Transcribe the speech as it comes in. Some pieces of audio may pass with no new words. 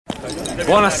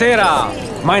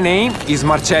Buonasera! My name is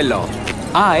Marcello.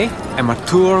 I am a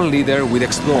tour leader with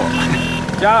Explore.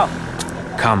 Ciao!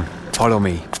 Come, follow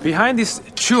me. Behind this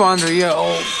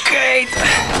 200-year-old gate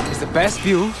is the best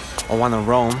view of one of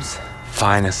Rome's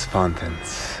finest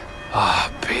fountains.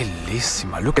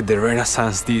 Bellissima. Look at the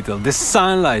Renaissance detail, the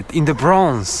sunlight in the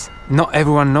bronze. Not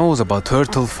everyone knows about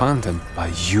Turtle Fountain,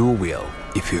 but you will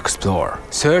if you explore.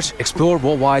 Search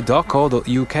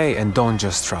exploreworldwide.co.uk and don't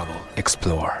just travel,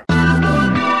 explore.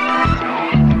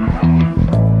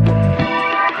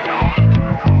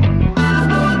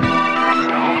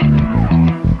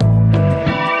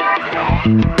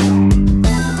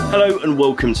 Hello and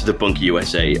welcome to the Bunker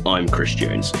USA. I'm Chris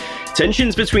Jones.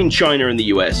 Tensions between China and the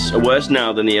US are worse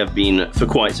now than they have been for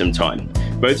quite some time.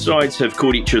 Both sides have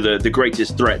called each other the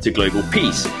greatest threat to global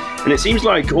peace. And it seems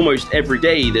like almost every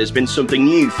day there's been something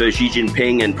new for Xi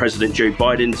Jinping and President Joe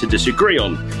Biden to disagree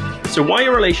on. So why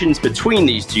are relations between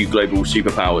these two global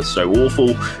superpowers so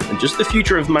awful? And does the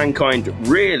future of mankind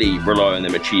really rely on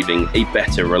them achieving a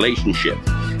better relationship?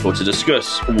 Well, to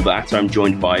discuss all that, I'm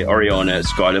joined by Oriana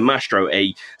Schuyler Mastro,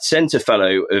 a Centre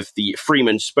Fellow of the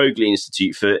Freeman Spogli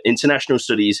Institute for International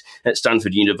Studies at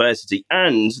Stanford University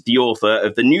and the author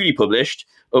of the newly published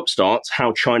Upstart,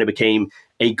 How China Became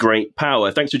a Great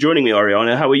Power. Thanks for joining me,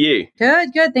 Oriana. How are you?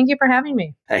 Good. Thank you for having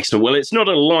me. Excellent. Well, it's not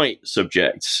a light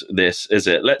subject, this, is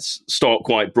it? Let's start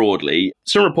quite broadly.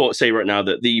 Some reports say right now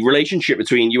that the relationship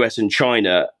between US and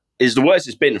China is the worst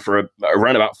it's been for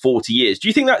around about 40 years. Do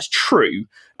you think that's true?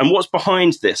 And what's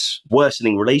behind this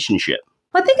worsening relationship?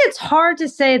 I think it's hard to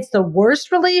say it's the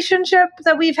worst relationship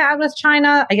that we've had with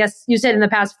China. I guess you said in the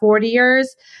past 40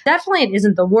 years. Definitely it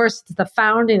isn't the worst. It's the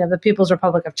founding of the People's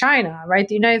Republic of China, right?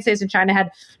 The United States and China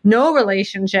had no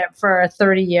relationship for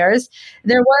 30 years.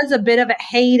 There was a bit of a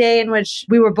heyday in which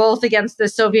we were both against the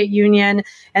Soviet Union.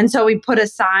 And so we put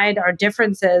aside our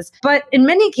differences. But in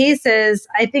many cases,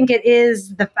 I think it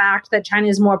is the fact that China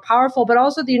is more powerful, but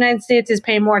also the United States is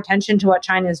paying more attention to what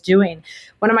China is doing.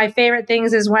 One of my favorite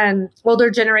things is when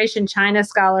older generation China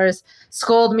scholars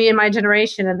scold me and my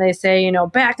generation and they say,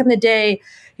 back in the day,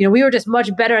 we were just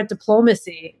much better at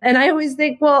diplomacy. And I always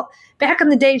think, well, back in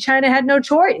the day, China had no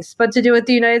choice but to do what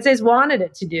the United States wanted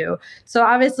it to do. So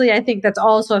obviously, I think that's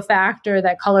also a factor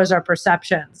that colors our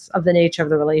perceptions of the nature of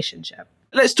the relationship.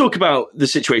 Let's talk about the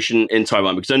situation in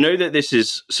Taiwan, because I know that this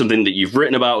is something that you've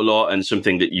written about a lot and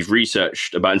something that you've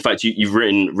researched about. In fact, you've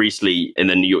written recently in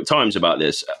the New York Times about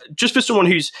this. Just for someone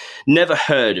who's never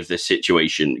heard of this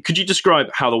situation, could you describe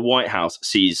how the White House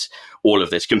sees all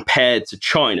of this compared to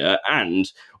China,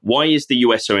 and why is the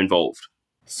US so involved?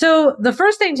 So the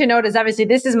first thing to note is obviously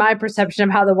this is my perception of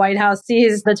how the White House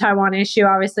sees the Taiwan issue.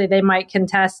 Obviously, they might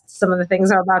contest some of the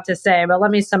things I'm about to say, but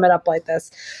let me sum it up like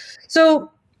this. So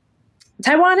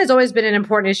Taiwan has always been an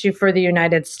important issue for the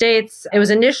United States. It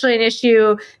was initially an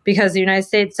issue because the United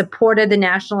States supported the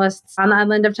nationalists on the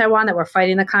island of Taiwan that were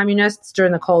fighting the communists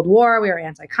during the Cold War. We were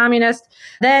anti-communist.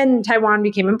 Then Taiwan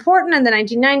became important in the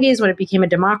 1990s when it became a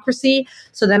democracy.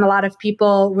 So then a lot of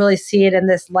people really see it in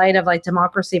this light of like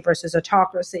democracy versus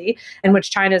autocracy, in which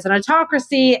China is an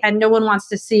autocracy and no one wants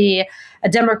to see a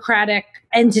democratic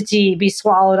entity be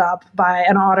swallowed up by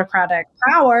an autocratic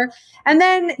power. And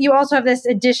then you also have this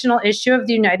additional issue of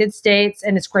the United States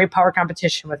and its great power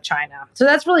competition with China. So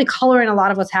that's really coloring a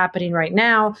lot of what's happening right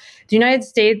now. The United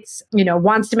States,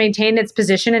 wants to maintain its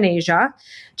position in Asia.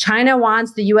 China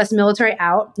wants the US military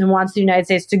out and wants the United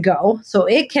States to go so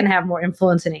it can have more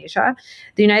influence in Asia.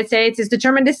 The United States is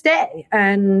determined to stay.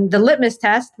 And the litmus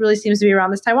test really seems to be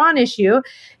around this Taiwan issue,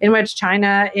 in which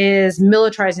China is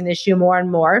militarizing the issue more and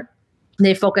more.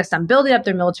 They focused on building up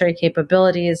their military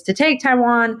capabilities to take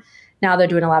Taiwan. Now they're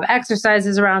doing a lot of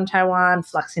exercises around Taiwan,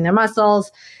 flexing their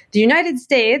muscles. The United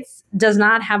States does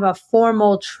not have a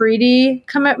formal treaty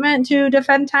commitment to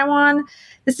defend Taiwan.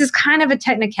 This is kind of a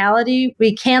technicality.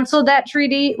 We canceled that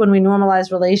treaty when we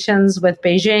normalized relations with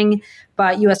Beijing,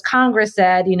 but U.S. Congress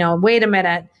said, wait a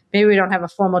minute, maybe we don't have a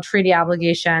formal treaty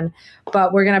obligation,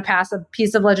 but we're going to pass a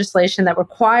piece of legislation that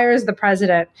requires the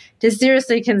president to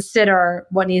seriously consider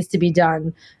what needs to be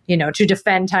done, to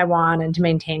defend Taiwan and to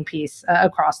maintain peace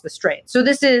across the strait. So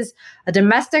this is a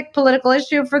domestic political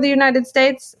issue for the United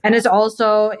States. And it's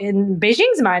also, in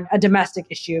Beijing's mind, a domestic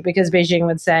issue, because Beijing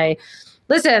would say,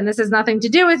 listen, this has nothing to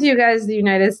do with you guys, the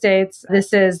United States.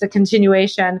 This is the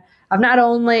continuation of not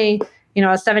only,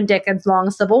 a 7 decades long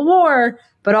civil war,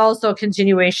 but also a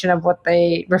continuation of what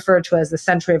they refer to as the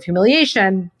century of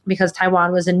humiliation, because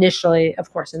Taiwan was initially,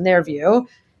 of course, in their view,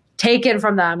 taken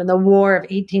from them in the War of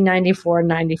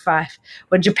 1894-95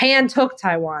 when Japan took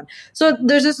Taiwan. So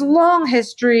there's this long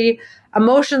history.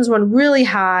 Emotions went really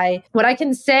high. What I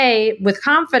can say with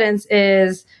confidence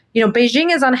is,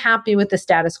 Beijing is unhappy with the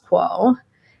status quo,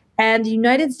 and the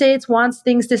United States wants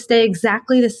things to stay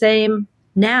exactly the same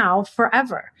now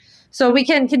forever. So we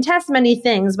can contest many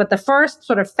things, but the first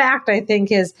sort of fact, I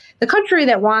think, is the country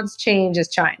that wants change is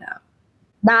China,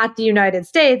 not the United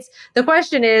States. The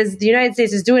question is, the United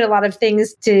States is doing a lot of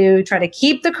things to try to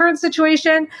keep the current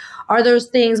situation. Are those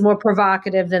things more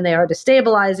provocative than they are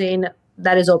destabilizing?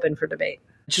 That is open for debate.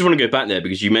 I just want to go back there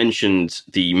because you mentioned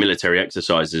the military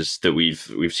exercises that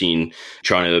we've seen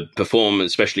China perform,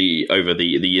 especially over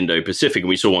the Indo-Pacific. And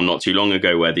we saw one not too long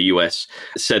ago where the US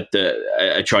said that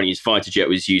a Chinese fighter jet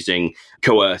was using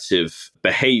coercive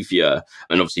behavior.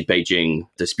 And obviously Beijing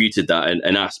disputed that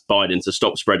and asked Biden to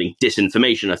stop spreading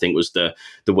disinformation, I think was the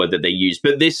word that they used.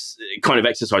 But this kind of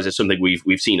exercise is something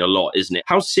we've seen a lot, isn't it?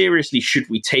 How seriously should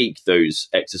we take those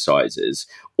exercises?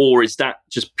 Or is that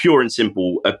just pure and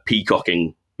simple a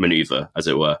peacocking maneuver, as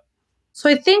it were? So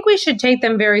I think we should take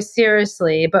them very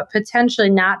seriously, but potentially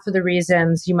not for the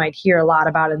reasons you might hear a lot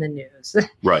about in the news.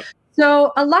 Right.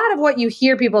 So a lot of what you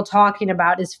hear people talking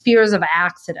about is fears of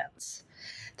accidents.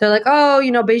 They're like,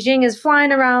 Beijing is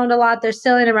flying around a lot. They're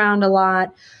sailing around a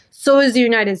lot. So is the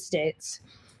United States.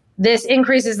 This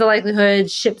increases the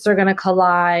likelihood ships are going to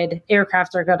collide,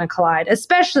 aircraft are going to collide,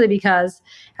 especially because,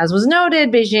 as was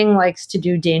noted, Beijing likes to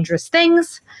do dangerous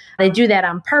things. They do that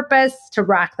on purpose to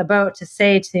rock the boat, to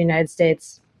say to the United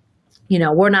States,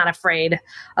 we're not afraid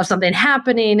of something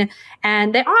happening.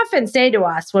 And they often say to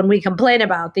us when we complain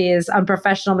about these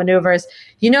unprofessional maneuvers,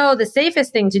 the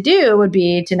safest thing to do would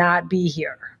be to not be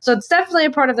here. So it's definitely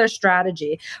a part of their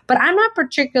strategy. But I'm not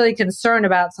particularly concerned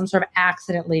about some sort of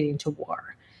accident leading to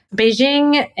war.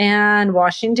 Beijing and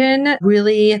Washington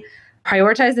really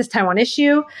prioritize this Taiwan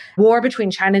issue. War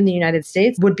between China and the United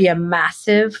States would be a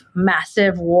massive,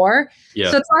 massive war.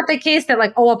 Yeah. So it's not the case that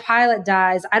a pilot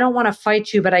dies. I don't want to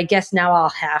fight you, but I guess now I'll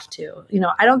have to.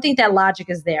 I don't think that logic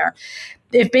is there.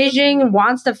 If Beijing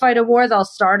wants to fight a war, they'll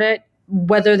start it,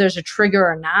 whether there's a trigger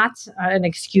or not, an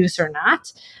excuse or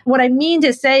not. What I mean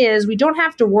to say is we don't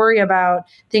have to worry about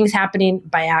things happening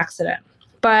by accident.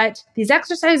 But these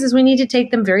exercises, we need to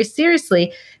take them very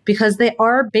seriously because they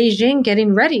are Beijing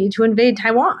getting ready to invade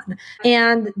Taiwan.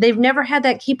 And they've never had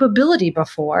that capability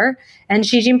before. And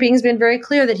Xi Jinping's been very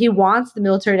clear that he wants the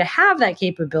military to have that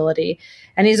capability.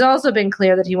 And he's also been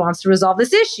clear that he wants to resolve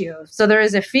this issue. So there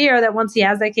is a fear that once he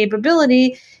has that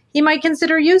capability, he might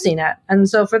consider using it. And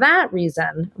so for that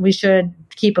reason, we should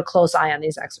keep a close eye on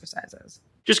these exercises.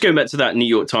 Just going back to that New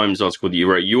York Times article that you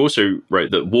wrote, you also wrote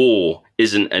that war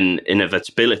isn't an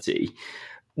inevitability.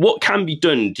 What can be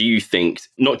done, do you think,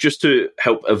 not just to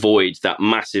help avoid that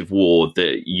massive war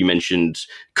that you mentioned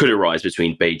could arise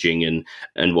between Beijing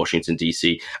and Washington,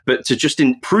 D.C., but to just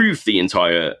improve the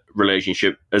entire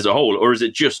relationship as a whole? Or is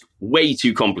it just way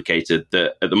too complicated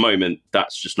that at the moment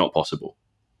that's just not possible?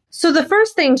 So the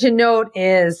first thing to note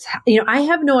is, I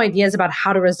have no ideas about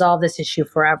how to resolve this issue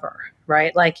forever,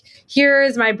 right? Here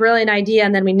is my brilliant idea,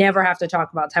 and then we never have to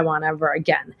talk about Taiwan ever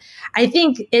again. I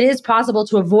think it is possible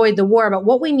to avoid the war, but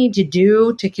what we need to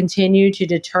do to continue to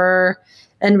deter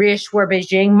and reassure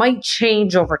Beijing might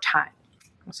change over time.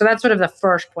 So that's sort of the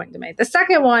first point to make. The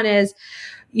second one is,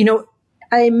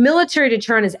 a military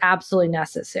deterrent is absolutely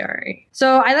necessary.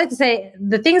 So I like to say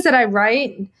the things that I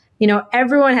write,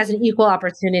 everyone has an equal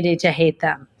opportunity to hate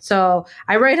them. So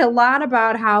I write a lot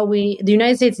about how the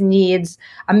United States needs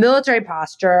a military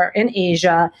posture in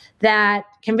Asia that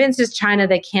convinces China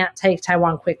they can't take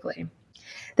Taiwan quickly.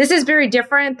 This is very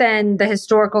different than the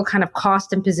historical kind of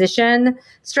cost and position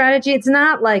strategy. It's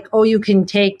not like, you can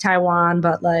take Taiwan,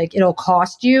 but it'll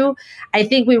cost you. I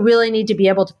think we really need to be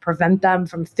able to prevent them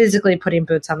from physically putting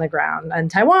boots on the ground in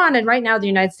Taiwan. And right now, the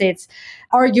United States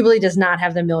arguably does not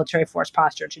have the military force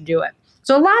posture to do it.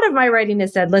 So a lot of my writing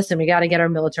has said, listen, we got to get our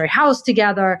military house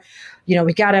together.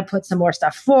 We got to put some more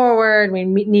stuff forward. We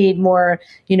need more,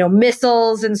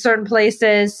 missiles in certain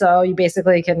places. So you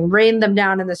basically can rain them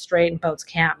down in the strait and boats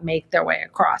can't make their way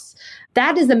across.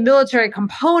 That is the military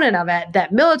component of it,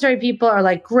 that military people are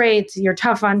like, great, you're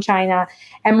tough on China.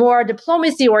 And more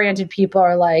diplomacy-oriented people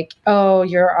are like, oh,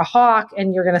 you're a hawk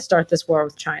and you're going to start this war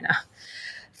with China.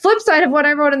 Flip side of what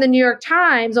I wrote in the New York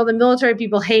Times, all the military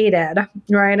people hated,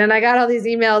 right? And I got all these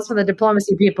emails from the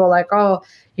diplomacy people like,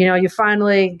 you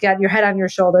finally got your head on your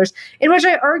shoulders, in which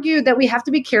I argued that we have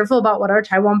to be careful about what our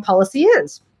Taiwan policy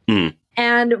is. Mm.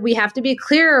 And we have to be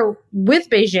clear with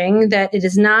Beijing that it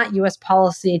is not U.S.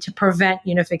 policy to prevent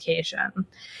unification.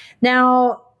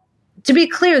 Now, to be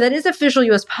clear, that is official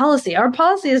U.S. policy. Our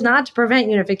policy is not to prevent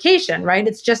unification, right?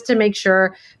 It's just to make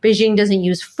sure Beijing doesn't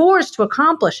use force to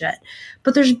accomplish it.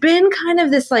 But there's been kind of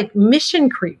this like mission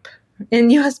creep in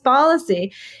U.S.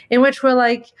 policy in which we're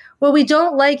like, well, we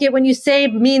don't like it when you say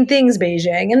mean things,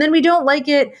 Beijing. And then we don't like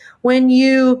it when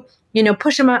you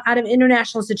push them out of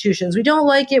international institutions. We don't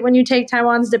like it when you take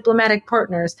Taiwan's diplomatic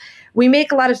partners. We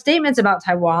make a lot of statements about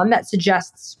Taiwan that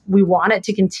suggests we want it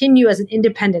to continue as an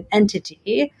independent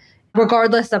entity,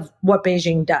 regardless of what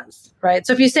Beijing does, right?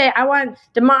 So if you say, I want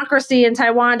democracy in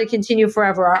Taiwan to continue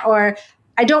forever, or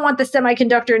I don't want the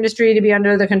semiconductor industry to be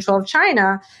under the control of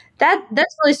China,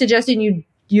 that's really suggesting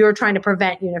you're trying to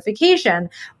prevent unification.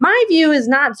 My view is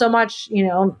not so much,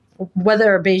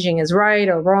 whether Beijing is right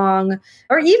or wrong,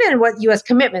 or even what U.S.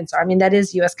 commitments are. I mean, that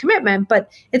is U.S. commitment, but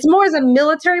it's more as a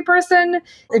military person.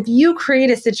 If you create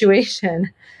a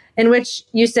situation in which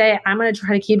you say, I'm going to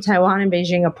try to keep Taiwan and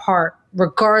Beijing apart,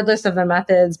 regardless of the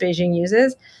methods Beijing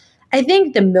uses, I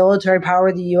think the military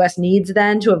power the U.S. needs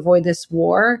then to avoid this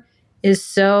war is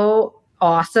so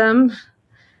awesome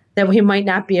that we might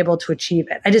not be able to achieve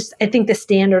it. I think the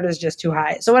standard is just too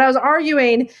high. So what I was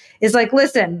arguing is like,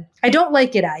 listen, I don't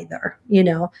like it either.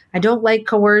 I don't like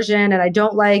coercion and I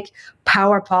don't like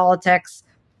power politics,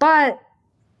 but,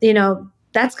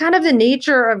 that's kind of the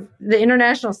nature of the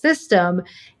international system.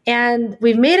 And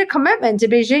we've made a commitment to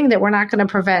Beijing that we're not going to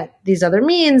prevent these other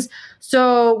means.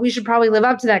 So we should probably live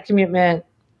up to that commitment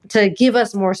to give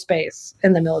us more space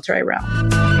in the military realm.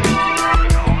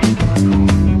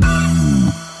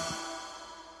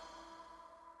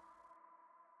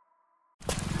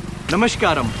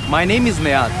 Namaskaram. My name is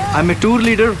Nayad. I'm a tour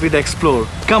leader with Explore.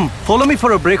 Come, follow me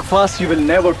for a breakfast you will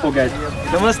never forget.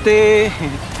 Namaste.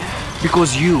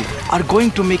 Because you are going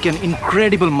to make an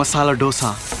incredible masala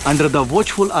dosa under the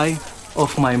watchful eye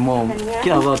of my mom.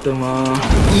 Kya baat hai, ma?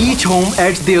 Each home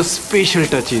adds their special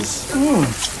touches.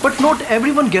 But not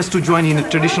everyone gets to join in a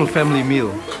traditional family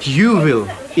meal. You will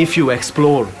if you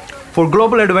explore. For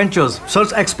global adventures, search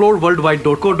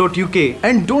exploreworldwide.co.uk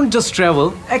and don't just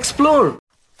travel, explore.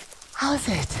 How's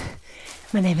it?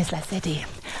 My name is Lazetti.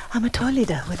 I'm a tour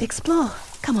leader with Explore.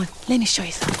 Come on, let me show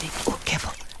you something. Oh,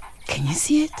 careful. Can you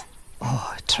see it?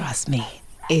 Oh, trust me,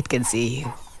 it can see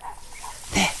you.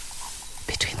 There,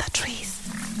 between the trees.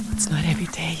 It's not every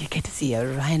day you get to see a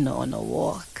rhino on a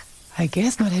walk. I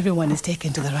guess not everyone is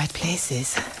taken to the right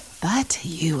places, but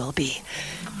you will be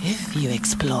if you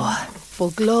explore. For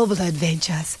global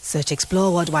adventures, search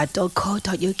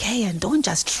exploreworldwide.co.uk and don't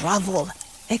just travel,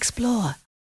 explore.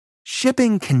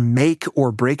 Shipping can make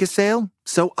or break a sale,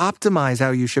 so optimize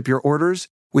how you ship your orders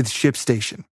with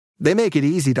ShipStation. They make it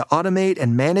easy to automate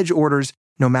and manage orders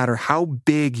no matter how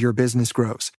big your business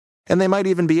grows. And they might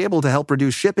even be able to help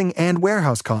reduce shipping and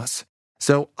warehouse costs.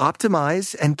 So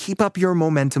optimize and keep up your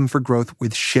momentum for growth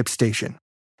with ShipStation.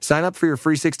 Sign up for your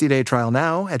free 60-day trial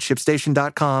now at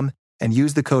ShipStation.com and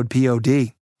use the code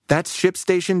POD. That's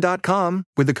ShipStation.com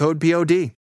with the code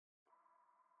POD.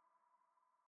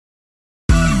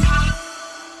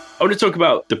 I want to talk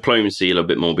about diplomacy a little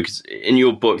bit more because in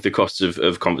your book, The Costs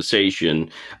of Conversation,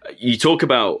 you talk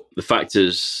about the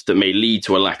factors that may lead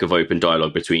to a lack of open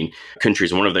dialogue between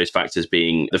countries. And one of those factors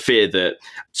being the fear that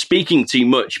speaking too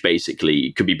much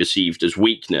basically could be perceived as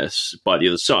weakness by the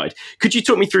other side. Could you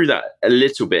talk me through that a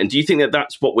little bit? And do you think that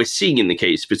that's what we're seeing in the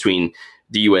case between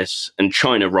the US and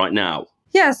China right now?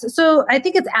 Yes. So I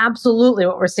think it's absolutely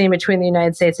what we're seeing between the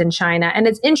United States and China. And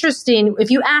it's interesting, if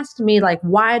you asked me, like,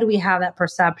 why do we have that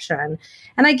perception?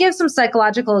 And I give some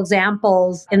psychological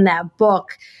examples in that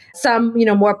book. Some,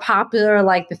 more popular,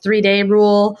 like the 3-day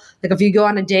rule. Like if you go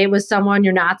on a date with someone,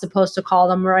 you're not supposed to call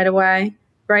them right away,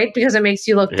 right? Because it makes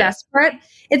you look desperate.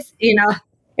 It's,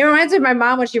 it reminds me of my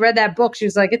mom when she read that book. She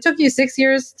was like, it took you 6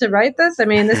 years to write this? I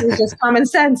mean, this is just common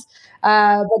sense.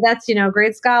 But that's,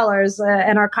 great scholars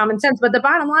and our common sense. But the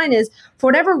bottom line is, for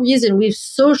whatever reason, we've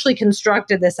socially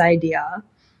constructed this idea,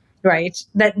 right,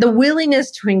 that the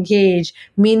willingness to engage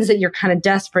means that you're kind of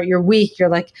desperate, you're weak, you're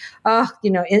like,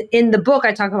 in the book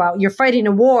I talk about, you're fighting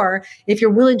a war. If you're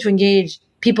willing to engage,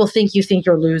 people think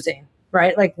you're losing.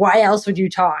 Right? Like, why else would you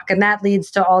talk? And that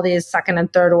leads to all these second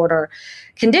and third order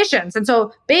conditions. And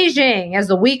so Beijing, as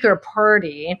the weaker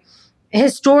party,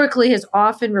 historically has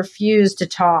often refused to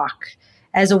talk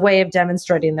as a way of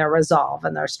demonstrating their resolve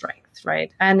and their strength,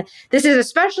 right? And this is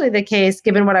especially the case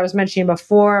given what I was mentioning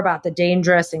before about the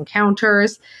dangerous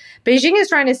encounters. Beijing is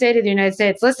trying to say to the United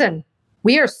States, listen,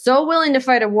 we are so willing to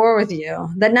fight a war with you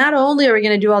that not only are we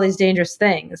going to do all these dangerous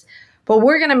things, but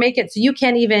we're going to make it so you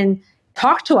can't even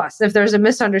talk to us if there's a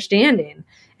misunderstanding.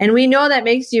 And we know that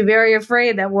makes you very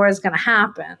afraid that war is going to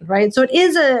happen, right? So it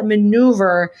is a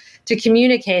maneuver to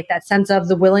communicate that sense of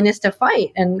the willingness to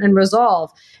fight and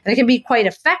resolve. And it can be quite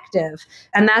effective.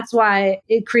 And that's why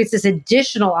it creates this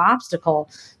additional obstacle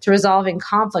to resolving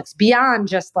conflicts beyond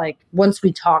just like, once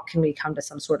we talk, can we come to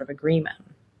some sort of agreement?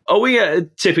 Are we at a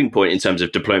tipping point in terms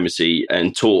of diplomacy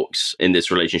and talks in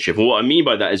this relationship? And what I mean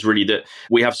by that is really that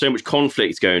we have so much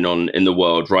conflict going on in the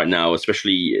world right now,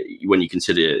 especially when you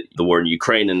consider the war in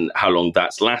Ukraine and how long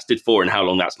that's lasted for and how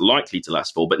long that's likely to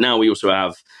last for. But now we also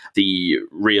have the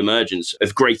reemergence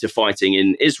of greater fighting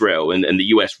in Israel and the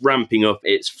US ramping up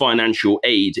its financial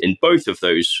aid in both of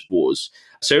those wars.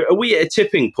 So are we at a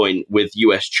tipping point with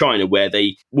US-China where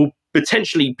they will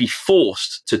potentially be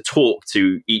forced to talk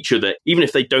to each other, even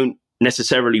if they don't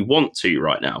necessarily want to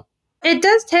right now? It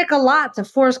does take a lot to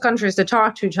force countries to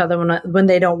talk to each other when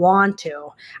they don't want to.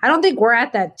 I don't think we're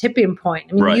at that tipping point.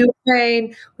 I mean, right.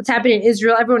 Ukraine, what's happening in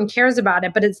Israel, everyone cares about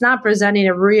it, but it's not presenting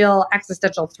a real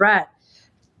existential threat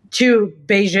to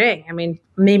Beijing. I mean,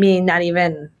 maybe not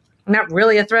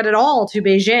really a threat at all to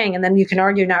Beijing. And then you can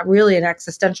argue not really an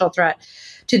existential threat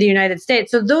to the United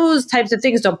States. So those types of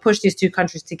things don't push these two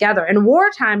countries together. In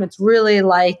wartime, it's really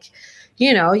like,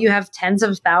 you have tens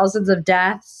of thousands of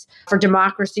deaths. For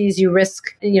democracies, you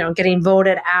risk, getting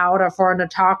voted out, or for an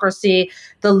autocracy,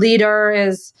 the leader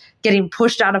is getting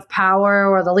pushed out of power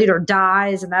or the leader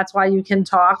dies, and that's why you can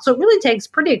talk. So it really takes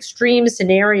pretty extreme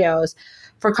scenarios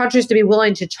for countries to be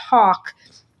willing to talk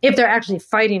if they're actually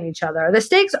fighting each other. The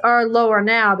stakes are lower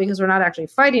now because we're not actually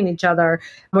fighting each other.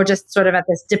 We're just sort of at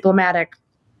this diplomatic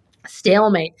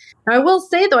stalemate. Now, I will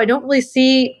say, though, I don't really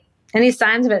see any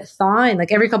signs of it thawing.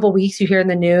 Like every couple of weeks you hear in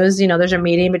the news, there's a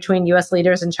meeting between US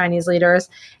leaders and Chinese leaders.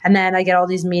 And then I get all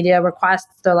these media requests.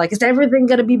 They're like, is everything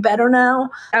going to be better now?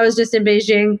 I was just in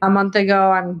Beijing a month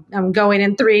ago. I'm going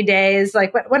in 3 days.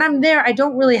 Like when I'm there, I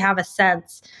don't really have a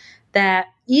sense that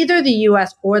either the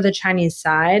US or the Chinese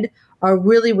side are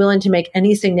really willing to make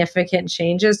any significant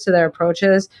changes to their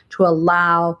approaches to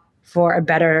allow for a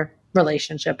better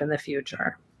relationship in the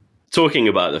future. Talking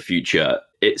about the future,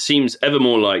 it seems ever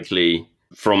more likely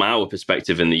from our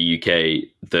perspective in the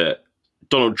UK that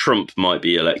Donald Trump might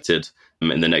be elected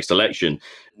in the next election.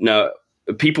 Now,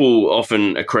 people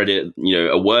often accredit,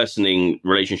 a worsening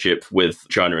relationship with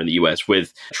China and the US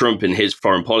with Trump and his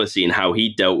foreign policy and how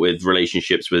he dealt with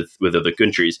relationships with other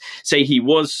countries. Say he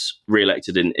was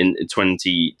re-elected in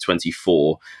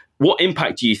 2024. What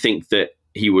impact do you think that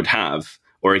he would have?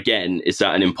 Or again, is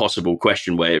that an impossible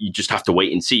question where you just have to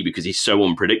wait and see because he's so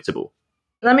unpredictable?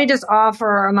 Let me just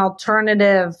offer an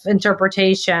alternative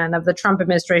interpretation of the Trump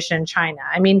administration in China.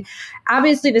 I mean,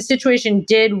 obviously the situation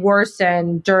did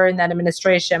worsen during that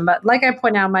administration, but like I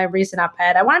point out in my recent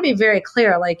op-ed, I want to be very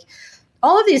clear, like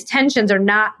all of these tensions are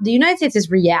not, the United States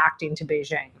is reacting to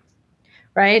Beijing,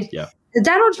 right? Yeah.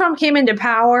 Donald Trump came into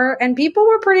power and people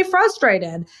were pretty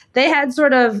frustrated. They had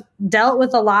sort of dealt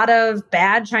with a lot of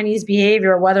bad Chinese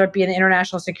behavior, whether it be in the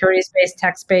international security space,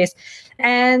 tech space,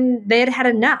 and they had had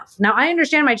enough. Now, I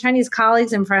understand my Chinese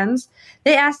colleagues and friends,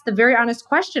 they asked the very honest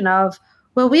question of,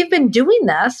 well, we've been doing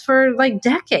this for like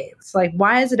decades. Like,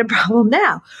 why is it a problem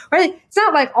now? Right? It's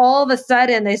not like all of a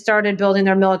sudden they started building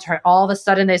their military. All of a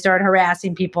sudden they started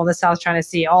harassing people in the South China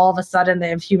Sea. All of a sudden they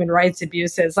have human rights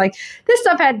abuses. Like this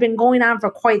stuff had been going on for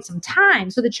quite some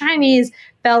time. So the Chinese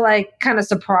felt like kind of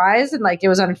surprised and like it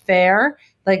was unfair.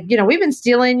 Like, we've been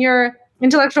stealing your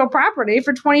intellectual property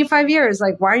for 25 years.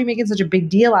 Like, why are you making such a big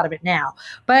deal out of it now?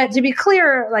 But to be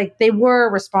clear, like they were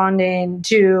responding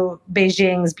to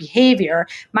Beijing's behavior.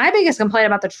 My biggest complaint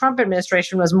about the Trump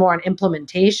administration was more on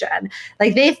implementation.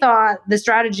 Like they thought the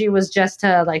strategy was just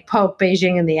to like poke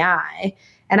Beijing in the eye.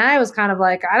 And I was kind of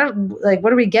like,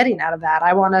 what are we getting out of that?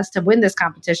 I want us to win this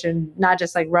competition, not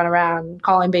just like run around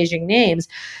calling Beijing names.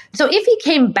 So if he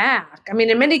came back, I mean,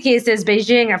 in many cases,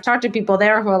 Beijing, I've talked to people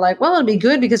there who are like, well, it'll be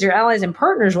good because your allies and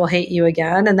partners will hate you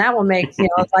again. And that will make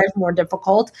life more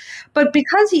difficult. But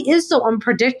because he is so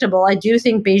unpredictable, I do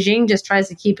think Beijing just tries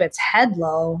to keep its head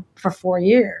low for 4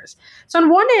 years. So on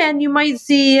one end, you might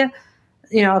see,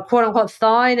 quote unquote,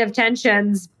 thawing of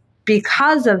tensions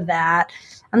because of that.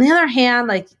 On the other hand,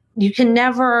 like you can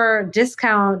never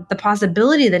discount the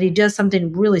possibility that he does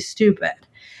something really stupid.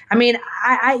 I mean,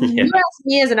 you ask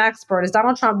me as an expert, is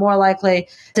Donald Trump more likely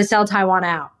to sell Taiwan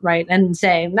out, right? And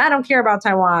say, I don't care about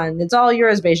Taiwan. It's all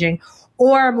yours, Beijing.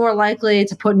 Or more likely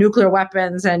to put nuclear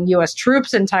weapons and U.S.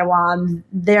 troops in Taiwan,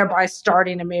 thereby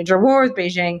starting a major war with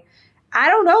Beijing. I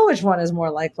don't know which one is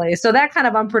more likely. So that kind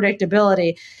of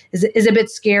unpredictability is a bit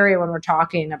scary when we're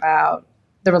talking about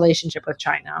the relationship with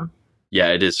China. Yeah,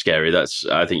 it is scary.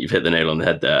 I think you've hit the nail on the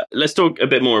head there. Let's talk a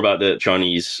bit more about the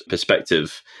Chinese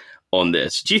perspective on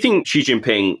this. Do you think Xi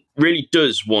Jinping really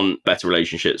does want better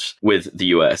relationships with the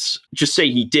US? Just say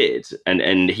he did,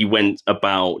 and he went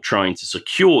about trying to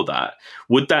secure that.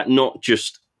 Would that not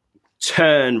just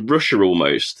turn Russia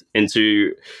almost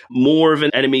into more of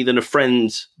an enemy than a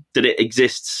friend that it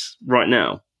exists right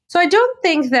now? So I don't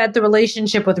think that the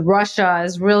relationship with Russia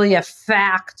is really a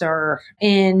factor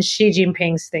in Xi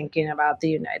Jinping's thinking about the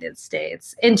United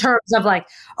States in terms of like,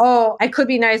 oh, I could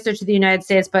be nicer to the United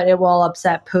States, but it will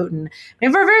upset Putin. I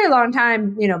mean, for a very long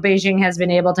time, Beijing has been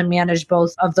able to manage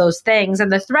both of those things.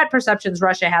 And the threat perceptions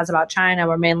Russia has about China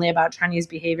were mainly about Chinese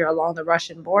behavior along the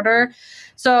Russian border.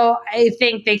 So I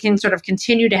think they can sort of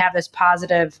continue to have this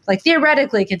positive, like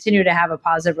theoretically continue to have a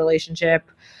positive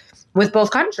relationship with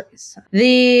both countries.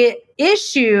 The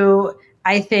issue,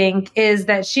 I think, is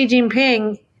that Xi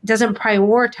Jinping doesn't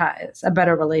prioritize a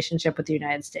better relationship with the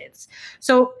United States.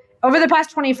 So over the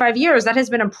past 25 years, that has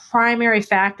been a primary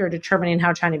factor determining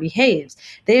how China behaves.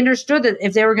 They understood that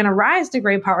if they were going to rise to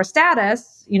great power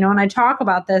status, and I talk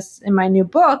about this in my new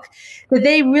book, that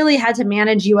they really had to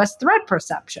manage U.S. threat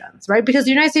perceptions, right? Because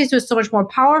the United States was so much more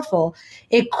powerful,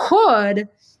 it could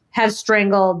have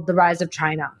strangled the rise of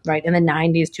China, right, in the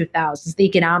 90s, 2000s, the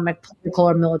economic, political,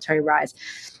 or military rise.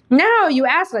 Now you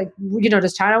ask,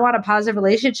 does China want a positive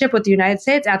relationship with the United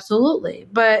States? Absolutely.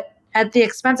 But at the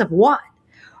expense of what?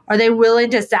 Are they willing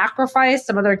to sacrifice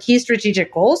some of their key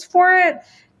strategic goals for it?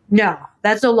 No,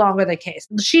 that's no longer the case.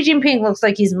 Xi Jinping looks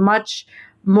like he's much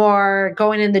more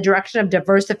going in the direction of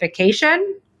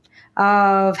diversification,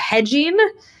 of hedging,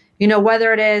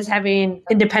 whether it is having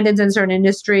independence in certain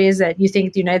industries that you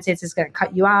think the United States is going to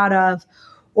cut you out of,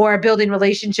 or building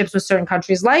relationships with certain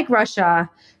countries like Russia,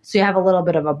 so you have a little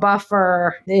bit of a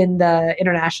buffer in the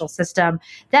international system.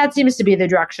 That seems to be the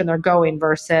direction they're going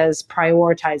versus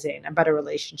prioritizing a better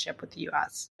relationship with the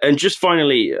US. And just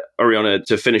finally, Ariana,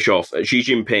 to finish off, Xi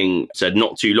Jinping said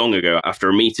not too long ago after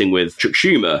a meeting with Chuck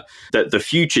Schumer that the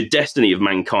future destiny of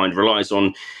mankind relies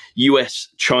on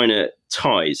US-China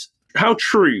ties. How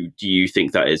true do you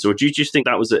think that is? Or do you just think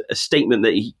that was a statement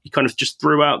that he kind of just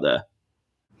threw out there?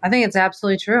 I think it's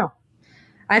absolutely true.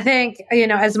 I think,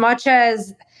 as much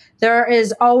as there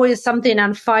is always something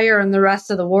on fire in the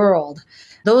rest of the world,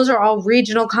 those are all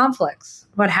regional conflicts.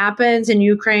 What happens in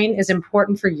Ukraine is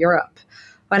important for Europe.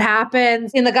 What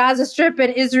happens in the Gaza Strip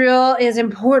and Israel is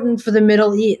important for the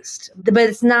Middle East. But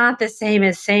it's not the same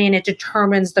as saying it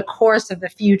determines the course of the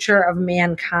future of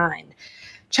mankind.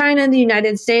 China and the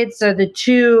United States are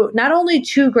not only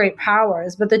two great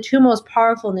powers, but the two most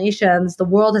powerful nations the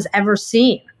world has ever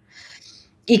seen,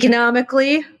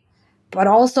 economically, but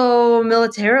also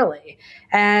militarily.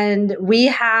 And we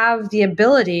have the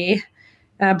ability,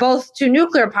 both two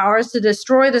nuclear powers, to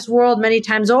destroy this world many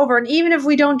times over. And even if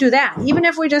we don't do that, even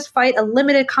if we just fight a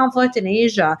limited conflict in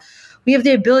Asia, we have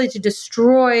the ability to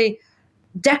destroy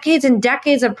decades and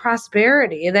decades of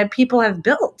prosperity that people have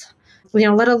built.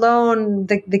 Let alone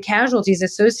the casualties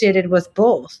associated with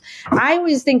both. I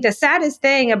always think the saddest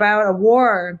thing about a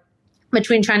war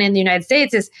between China and the United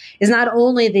States is not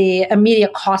only the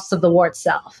immediate costs of the war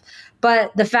itself,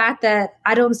 but the fact that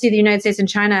I don't see the United States and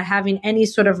China having any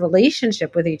sort of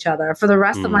relationship with each other for the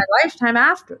rest of my lifetime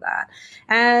after that.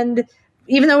 And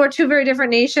even though we're two very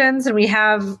different nations and we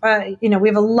have a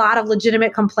lot of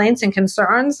legitimate complaints and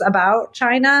concerns about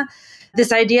China,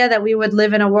 this idea that we would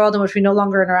live in a world in which we no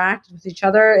longer interact with each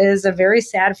other is a very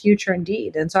sad future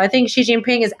indeed. And so I think Xi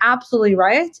Jinping is absolutely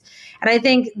right. And I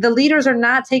think the leaders are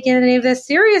not taking any of this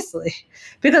seriously,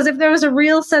 because if there was a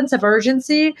real sense of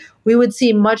urgency, we would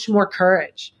see much more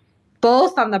courage,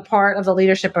 both on the part of the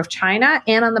leadership of China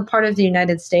and on the part of the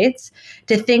United States,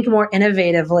 to think more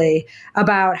innovatively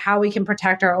about how we can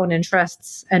protect our own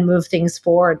interests and move things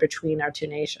forward between our two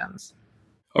nations.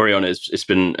 Oriana, it's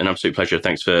been an absolute pleasure.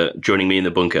 Thanks for joining me in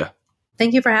the bunker.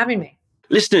 Thank you for having me.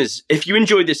 Listeners, if you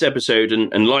enjoyed this episode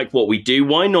and like what we do,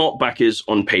 why not back us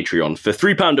on Patreon? For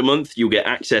 £3 a month, you'll get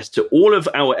access to all of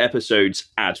our episodes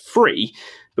ad-free.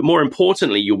 But more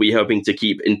importantly, you'll be helping to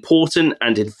keep important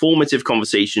and informative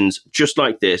conversations just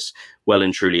like this well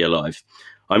and truly alive.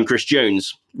 I'm Chris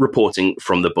Jones, reporting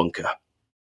from the bunker.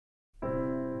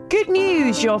 Good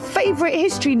news, your favourite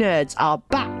history nerds are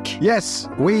back. Yes,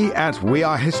 we at We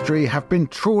Are History have been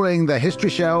trawling the history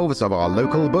shelves of our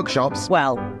local bookshops.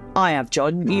 Well, I have,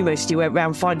 John. You mostly went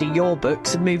round finding your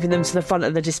books and moving them to the front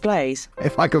of the displays.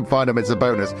 If I can find them, it's a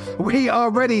bonus. We are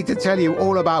ready to tell you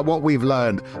all about what we've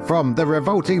learned, from the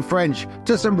revolting French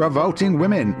to some revolting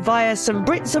women. Via some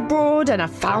Brits abroad and a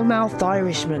foul-mouthed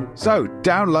Irishman. So,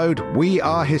 download We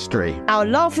Are History. Our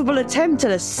laughable attempt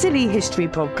at a silly history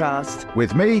podcast.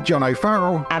 With me, John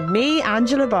O'Farrell. And me,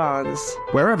 Angela Barnes.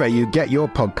 Wherever you get your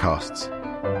podcasts.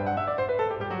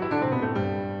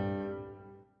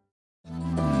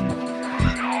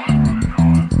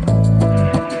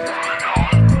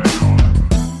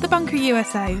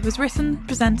 USA was written,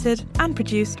 presented and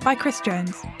produced by Chris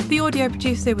Jones. The audio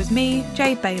producer was me,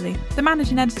 Jade Bailey. The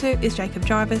managing editor is Jacob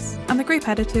Jarvis and the group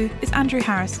editor is Andrew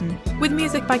Harrison. With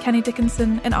music by Kenny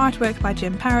Dickinson and artwork by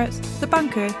Jim Parrott, The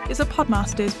Bunker is a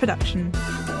Podmasters production.